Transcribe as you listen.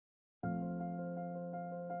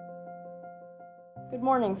Good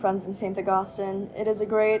morning, friends in Saint Augustine. It is a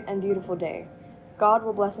great and beautiful day. God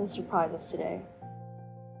will bless and surprise us today.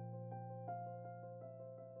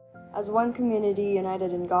 As one community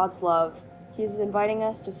united in God's love, He is inviting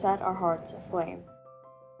us to set our hearts aflame.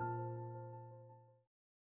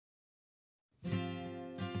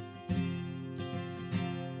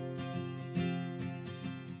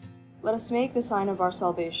 Let us make the sign of our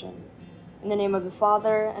salvation. In the name of the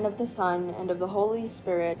Father, and of the Son, and of the Holy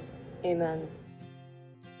Spirit. Amen.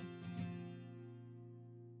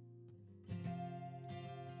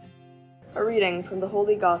 A reading from the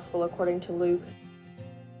Holy Gospel according to Luke.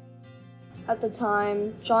 At the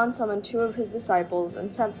time, John summoned 2 of his disciples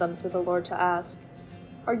and sent them to the Lord to ask,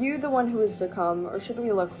 "Are you the one who is to come, or should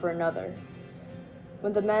we look for another?"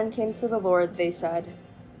 When the men came to the Lord, they said,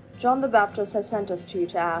 "John the Baptist has sent us to you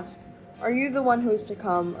to ask, 'Are you the one who is to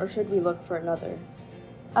come, or should we look for another?'"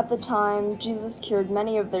 At the time, Jesus cured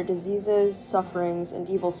many of their diseases, sufferings, and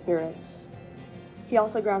evil spirits. He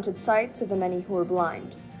also granted sight to the many who were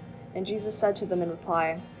blind. And Jesus said to them in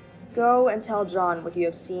reply, "Go and tell John what you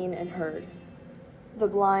have seen and heard. The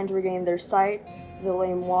blind regain their sight, the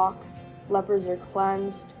lame walk, lepers are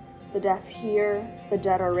cleansed, the deaf hear, the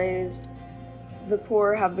dead are raised, the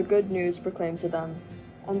poor have the good news proclaimed to them,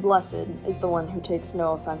 and blessed is the one who takes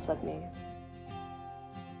no offense at me."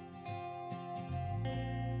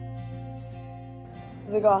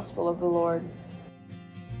 The Gospel of the Lord.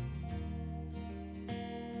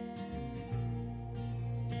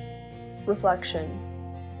 Reflection.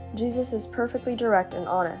 Jesus is perfectly direct and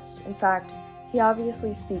honest. In fact, he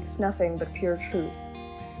obviously speaks nothing but pure truth.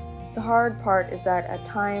 The hard part is that at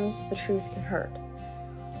times the truth can hurt.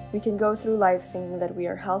 We can go through life thinking that we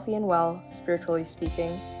are healthy and well, spiritually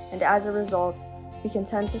speaking, and as a result, we can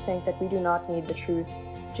tend to think that we do not need the truth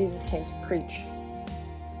Jesus came to preach.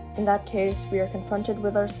 In that case, we are confronted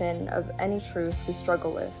with our sin of any truth we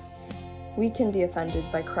struggle with. We can be offended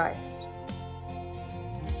by Christ.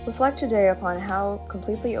 Reflect today upon how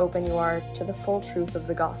completely open you are to the full truth of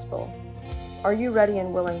the gospel. Are you ready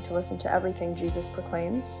and willing to listen to everything Jesus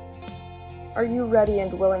proclaims? Are you ready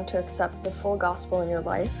and willing to accept the full gospel in your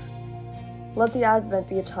life? Let the Advent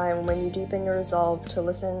be a time when you deepen your resolve to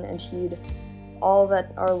listen and heed all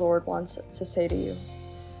that our Lord wants to say to you.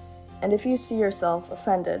 And if you see yourself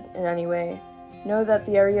offended in any way, know that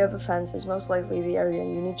the area of offense is most likely the area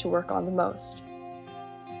you need to work on the most.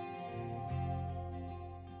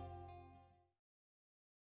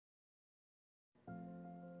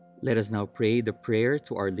 Let us now pray the prayer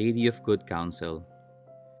to Our Lady of Good Counsel.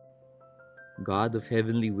 God of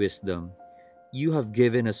heavenly wisdom, you have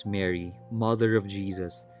given us Mary, Mother of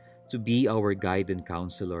Jesus, to be our guide and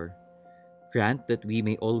counselor. Grant that we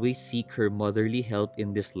may always seek her motherly help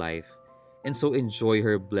in this life, and so enjoy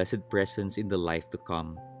her blessed presence in the life to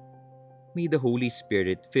come. May the Holy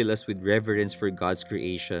Spirit fill us with reverence for God's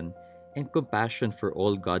creation and compassion for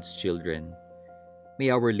all God's children.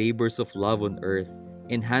 May our labors of love on earth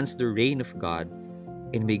enhance the reign of God,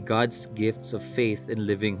 and may God's gifts of faith and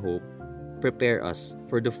living hope prepare us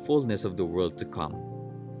for the fullness of the world to come.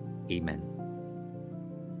 Amen.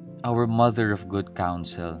 Our Mother of Good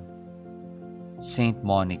Counsel, Saint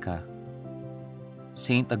Monica,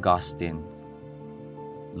 Saint Augustine,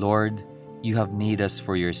 Lord, you have made us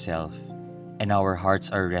for yourself, and our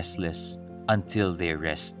hearts are restless until they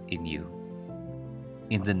rest in you.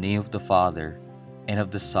 In the name of the Father, and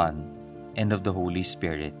of the Son, and of the Holy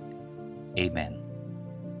Spirit. Amen.